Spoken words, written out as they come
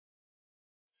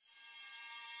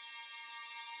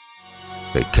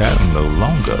They can no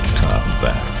longer turn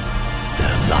back.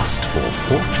 Their lust for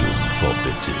fortune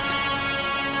forbids it.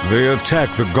 They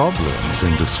attack the goblins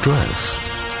in distress.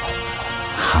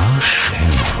 How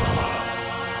shameful.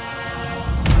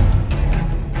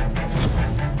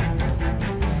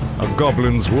 A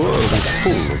goblin's world is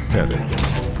full of peril,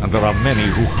 and there are many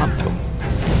who hunt them.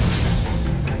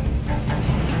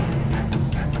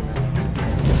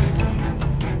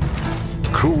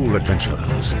 Cruel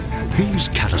adventurers, these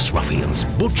callous ruffians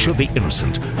butcher the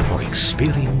innocent for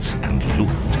experience and loot.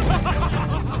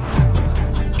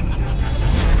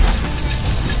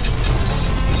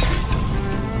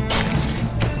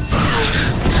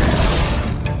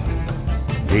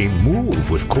 They move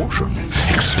with caution,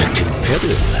 expecting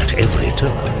peril at every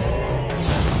turn.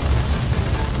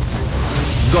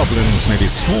 Goblins may be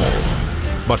small,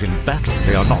 but in battle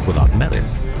they are not without merit.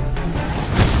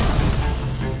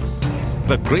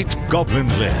 The Great Goblin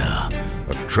Lair,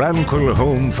 a tranquil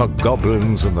home for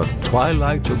goblins in the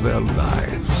twilight of their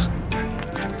lives.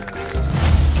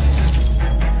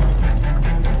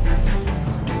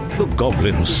 The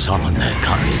goblins summon their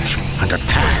courage and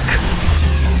attack.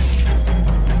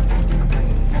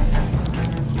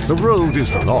 The road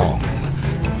is long,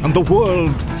 and the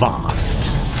world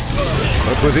vast.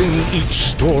 But within each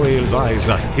story lies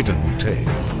a hidden tale.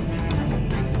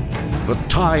 The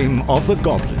time of the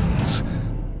goblins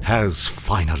has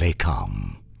finally come.